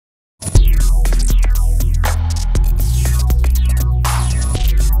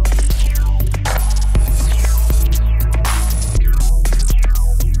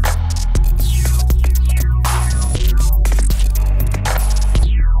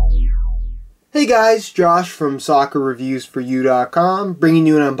Hey guys, Josh from SoccerReviewsForYou.com, bringing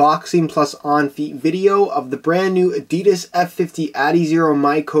you an unboxing plus on-feet video of the brand new Adidas F50 adiZero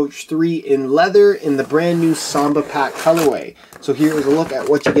miCoach 3 in leather in the brand new Samba Pack colorway. So here is a look at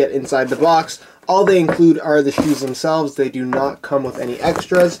what you get inside the box. All they include are the shoes themselves. They do not come with any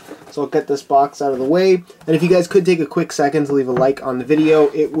extras. So I'll get this box out of the way. And if you guys could take a quick second to leave a like on the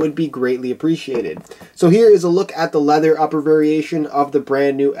video, it would be greatly appreciated. So here is a look at the leather upper variation of the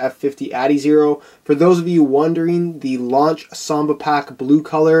brand new F50 adiZero. For those of you wondering, the launch Samba Pack blue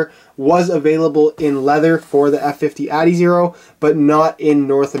color was available in leather for the F50 adiZero, but not in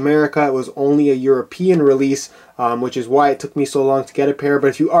North America. It was only a European release, which is why it took me so long to get a pair. But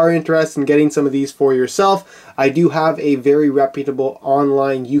if you are interested in getting some of these for yourself, I do have a very reputable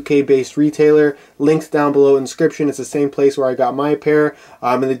online UK-based retailer linked down below in the description. It's the same place where I got my pair,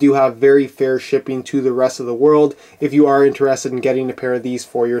 and they do have very fair shipping to the rest of the world if you are interested in getting a pair of these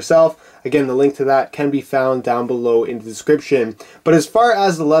for yourself. Again, the link to that can be found down below in the description. But as far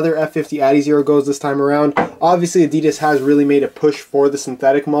as the leather F50 adiZero goes this time around, obviously Adidas has really made a push for the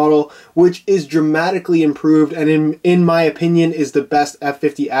synthetic model, which is dramatically improved and in my opinion is the best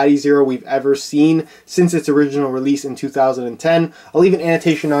F50 adiZero we've ever seen since its original release in 2010. I'll leave an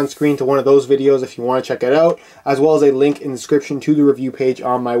annotation on screen to one of those videos if you want to check it out, as well as a link in the description to the review page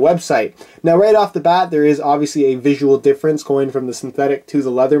on my website. Now right off the bat, there is obviously a visual difference going from the synthetic to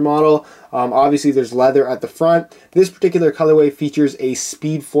the leather model. Obviously there's leather at the front. This particular colorway features a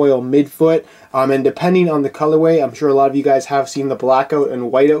speed foil midfoot, and depending on the colorway, I'm sure a lot of you guys have seen the blackout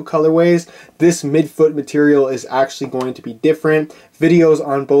and whiteout colorways. This midfoot material is actually going to be different. Videos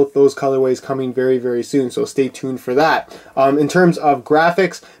on both those colorways coming very, very soon, so stay tuned for that. In terms of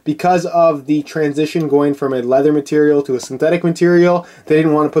graphics, because of the transition going from a leather material to a synthetic material, they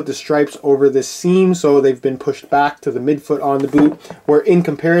didn't want to put the stripes over this seam, so they've been pushed back to the midfoot on the boot, where in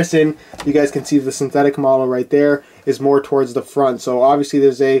comparison, you guys can see the synthetic model right there is more towards the front. So obviously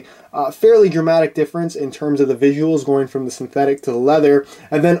there's a fairly dramatic difference in terms of the visuals going from the synthetic to the leather.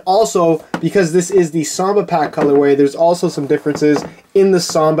 And then also, because this is the Samba Pack colorway, there's also some differences in the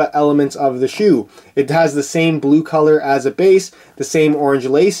Samba elements of the shoe. It has the same blue color as a base, the same orange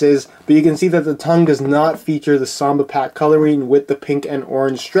laces, but you can see that the tongue does not feature the Samba Pack coloring with the pink and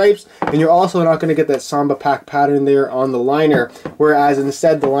orange stripes, and you're also not going to get that Samba Pack pattern there on the liner, whereas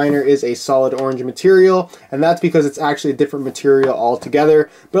instead the liner is a solid orange material, and that's because it's actually a different material altogether.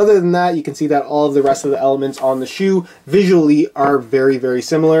 But other than that, you can see that all of the rest of the elements on the shoe visually are very, very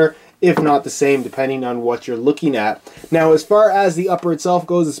similar, if not the same, depending on what you're looking at. Now, as far as the upper itself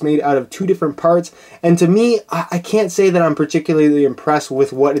goes, it's made out of two different parts, and to me, I can't say that I'm particularly impressed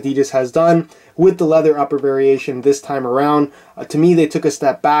with what Adidas has done with the leather upper variation this time around. To me, they took a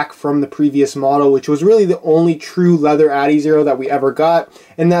step back from the previous model, which was really the only true leather adiZero that we ever got,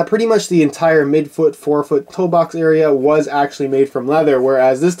 and that pretty much the entire midfoot, forefoot, toe box area was actually made from leather,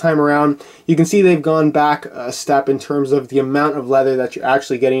 whereas this time around, you can see they've gone back a step in terms of the amount of leather that you're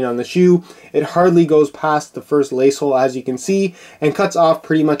actually getting on the shoe. It hardly goes past the first lace hole, as you can see, and cuts off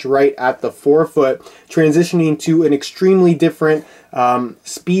pretty much right at the forefoot, transitioning to an extremely different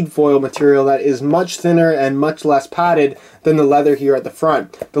speed foil material that is much thinner and much less padded than the leather here at the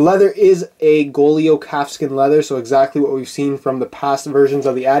front. The leather is a Golio calfskin leather, so exactly what we've seen from the past versions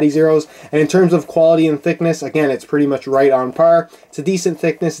of the adiZeros. And in terms of quality and thickness, again, it's pretty much right on par. It's a decent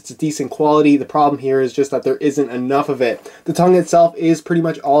thickness, it's a decent quality. The problem here is just that there isn't enough of it. The tongue itself is pretty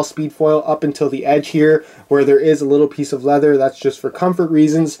much all speed foil up until the edge here, where there is a little piece of leather. That's just for comfort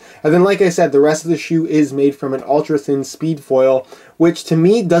reasons. And then, like I said, the rest of the shoe is made from an ultra thin speed foil, which to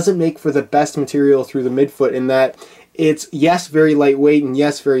me doesn't make for the best material through the midfoot, in that it's, yes, very lightweight and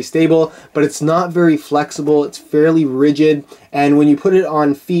yes, very stable, but it's not very flexible. It's fairly rigid, and when you put it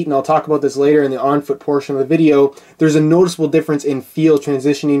on feet, and I'll talk about this later in the on-foot portion of the video, there's a noticeable difference in feel,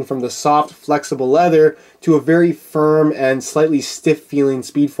 transitioning from the soft, flexible leather to a very firm and slightly stiff feeling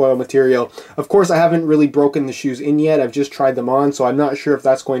speed foil material. Of course, I haven't really broken the shoes in yet. I've just tried them on, so I'm not sure if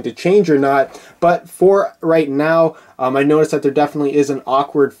that's going to change or not, but for right now, I noticed that there definitely is an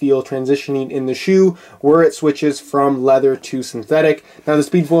awkward feel transitioning in the shoe where it switches from leather to synthetic. Now, the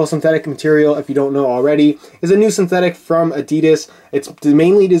speed foil synthetic material, if you don't know already, is a new synthetic from Adidas. It's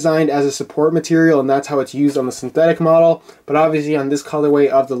mainly designed as a support material, and that's how it's used on the synthetic model, but obviously on this colorway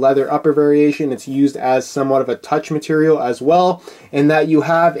of the leather upper variation, it's used as somewhat of a touch material as well, in that you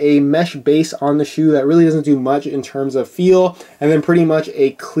have a mesh base on the shoe that really doesn't do much in terms of feel, and then pretty much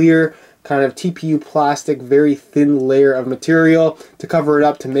a clear kind of TPU plastic, very thin layer of material to cover it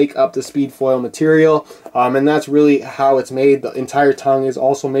up to make up the speed foil material. And that's really how it's made. The entire tongue is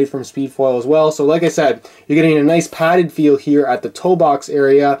also made from speed foil as well. So like I said, you're getting a nice padded feel here at the toe box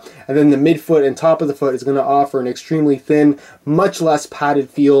area, and then the midfoot and top of the foot is going to offer an extremely thin, much less padded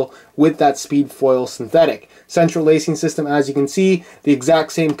feel with that speed foil synthetic. Central lacing system, as you can see, the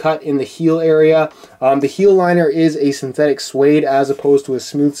exact same cut in the heel area. The heel liner is a synthetic suede as opposed to a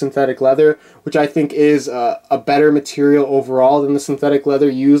smooth synthetic leather, which I think is a better material overall than the synthetic leather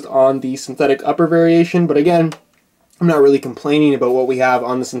used on the synthetic upper variation. But again, I'm not really complaining about what we have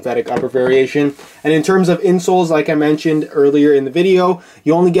on the synthetic upper variation. And in terms of insoles, like I mentioned earlier in the video,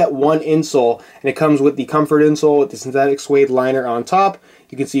 you only get one insole, and it comes with the comfort insole with the synthetic suede liner on top.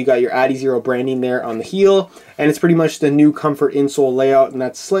 You can see you got your adiZero branding there on the heel, and it's pretty much the new comfort insole layout, and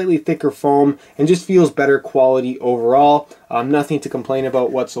that's slightly thicker foam and just feels better quality overall. Nothing to complain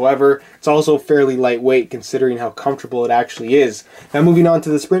about whatsoever. It's also fairly lightweight considering how comfortable it actually is. Now moving on to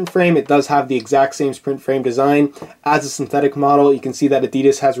the sprint frame, it does have the exact same sprint frame design as a synthetic model. You can see that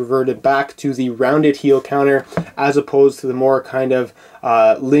Adidas has reverted back to the rounded heel counter as opposed to the more kind of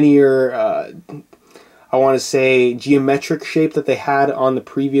linear I want to say geometric shape that they had on the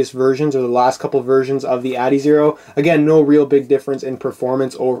previous versions or the last couple versions of the adiZero. Again, no real big difference in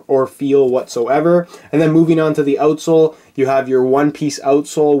performance or feel whatsoever. And then moving on to the outsole, you have your one-piece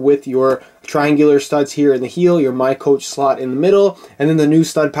outsole with your triangular studs here in the heel, your miCoach slot in the middle, and then the new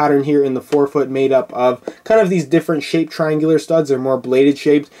stud pattern here in the forefoot made up of kind of these different shaped triangular studs. They're more bladed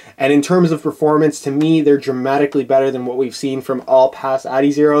shaped, and in terms of performance, to me, they're dramatically better than what we've seen from all past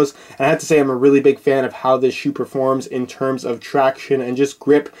adiZeros. And I have to say, I'm a really big fan of how this shoe performs in terms of traction and just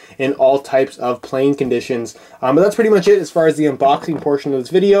grip in all types of playing conditions. But that's pretty much it as far as the unboxing portion of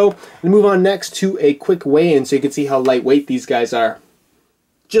this video. We'll move on next to a quick weigh-in so you can see how lightweight these guys are.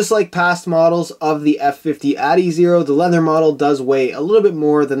 Just like past models of the F50 adiZero, the leather model does weigh a little bit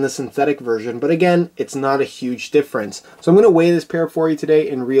more than the synthetic version, but again, it's not a huge difference. So I'm going to weigh this pair for you today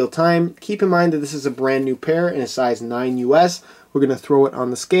in real time. Keep in mind that this is a brand new pair in a size 9 US. We're going to throw it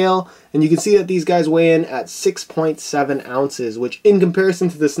on the scale, and you can see that these guys weigh in at 6.7 ounces, which in comparison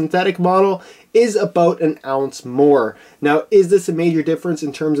to the synthetic model is about an ounce more. Now, is this a major difference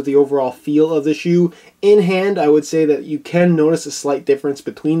in terms of the overall feel of the shoe? In hand, I would say that you can notice a slight difference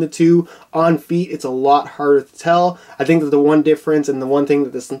between the two. On feet, it's a lot harder to tell. I think that the one difference and the one thing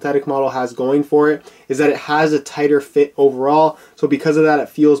that the synthetic model has going for it is that it has a tighter fit overall. So because of that, it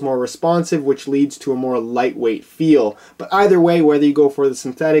feels more responsive, which leads to a more lightweight feel. But either way, whether you go for the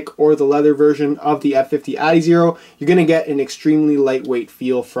synthetic or the leather version of the F50 adiZero, you're going to get an extremely lightweight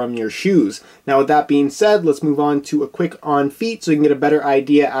feel from your shoes. Now, with that being said, let's move on to a quick on feet so you can get a better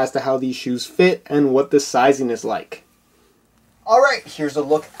idea as to how these shoes fit and what the sizing is like. Alright, here's a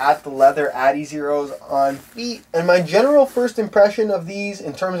look at the leather adiZeros on feet, and my general first impression of these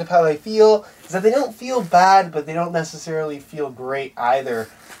in terms of how they feel is that they don't feel bad, but they don't necessarily feel great either.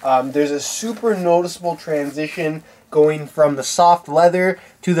 There's a super noticeable transition going from the soft leather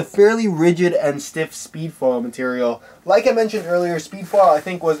to the fairly rigid and stiff speed foil material. Like I mentioned earlier, speed foil I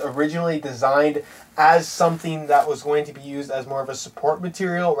think was originally designed as something that was going to be used as more of a support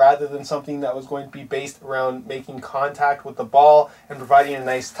material rather than something that was going to be based around making contact with the ball and providing a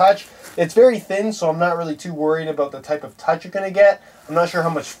nice touch. It's very thin, so I'm not really too worried about the type of touch you're going to get. I'm not sure how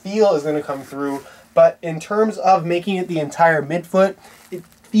much feel is going to come through, but in terms of making it the entire midfoot, it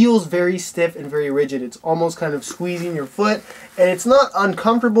feels very stiff and very rigid. It's almost kind of squeezing your foot, and it's not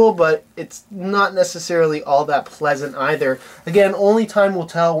uncomfortable, but it's not necessarily all that pleasant either. Again, only time will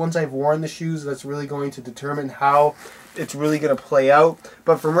tell once I've worn the shoes. That's really going to determine how it's really going to play out.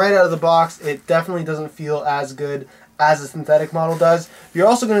 But from right out of the box, it definitely doesn't feel as good as the synthetic model does. You're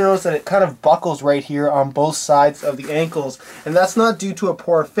also going to notice that it kind of buckles right here on both sides of the ankles, and that's not due to a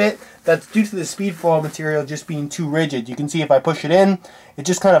poor fit. That's due to the speed foil material just being too rigid. You can see if I push it in, it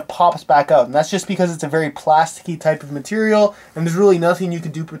just kind of pops back out, and that's just because it's a very plasticky type of material, and there's really nothing you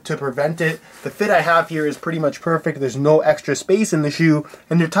can do to prevent it. The fit I have here is pretty much perfect. There's no extra space in the shoe,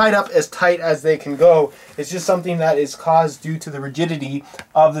 and they're tied up as tight as they can go. It's just something that is caused due to the rigidity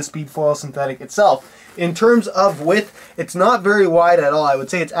of the speed foil synthetic itself. In terms of width, it's not very wide at all. I would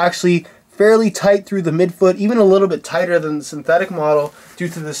say it's actually fairly tight through the midfoot, even a little bit tighter than the synthetic model, due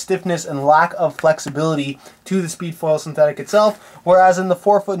to the stiffness and lack of flexibility to the speed foil synthetic itself, whereas in the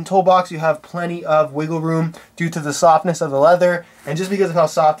forefoot and toe box you have plenty of wiggle room due to the softness of the leather, and just because of how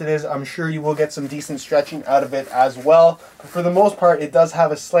soft it is, I'm sure you will get some decent stretching out of it as well. But for the most part, it does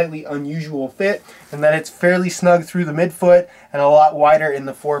have a slightly unusual fit in that it's fairly snug through the midfoot and a lot wider in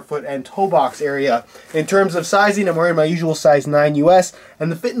the forefoot and toe box area. In terms of sizing, I'm wearing my usual size 9 US,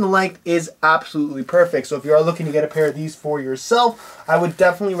 and the fit and the length is absolutely perfect. So if you are looking to get a pair of these for yourself, I would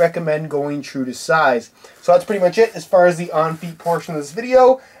definitely recommend going true to size. So that's pretty much it as far as the on-feet portion of this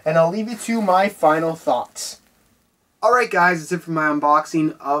video, and I'll leave you to my final thoughts. Alright guys, that's it for my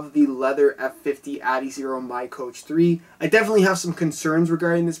unboxing of the Leather F50 adiZero miCoach 3. I definitely have some concerns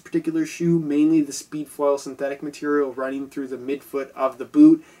regarding this particular shoe, mainly the speed foil synthetic material running through the midfoot of the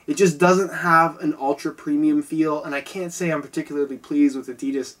boot. It just doesn't have an ultra premium feel, and I can't say I'm particularly pleased with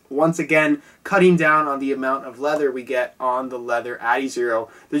Adidas once again cutting down on the amount of leather we get on the Leather adiZero.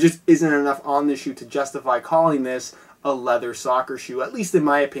 There just isn't enough on this shoe to justify calling this a leather soccer shoe, at least in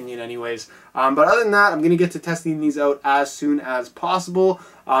my opinion anyways. But other than that, I'm going to get to testing these out as soon as possible.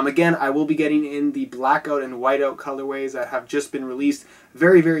 Again, I will be getting in the blackout and whiteout colorways that have just been released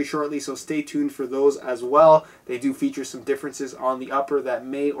very shortly, so stay tuned for those as well. They do feature some differences on the upper that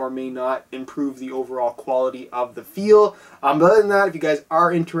may or may not improve the overall quality of the feel. But other than that, if you guys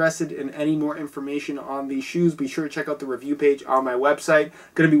are interested in any more information on these shoes, be sure to check out the review page on my website.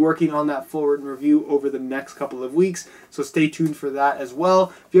 Going to be working on that full written review over the next couple of weeks, so stay tuned for that as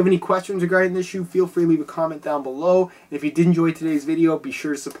well. If you have any questions regarding this shoe, feel free to leave a comment down below. And if you did enjoy today's video, be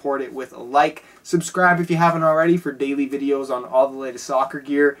sure to support it with a like. Subscribe if you haven't already for daily videos on all the latest soccer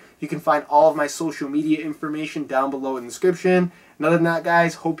gear. You can find all of my social media information down below in the description. And other than that,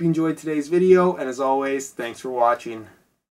 guys, hope you enjoyed today's video, and as always, thanks for watching.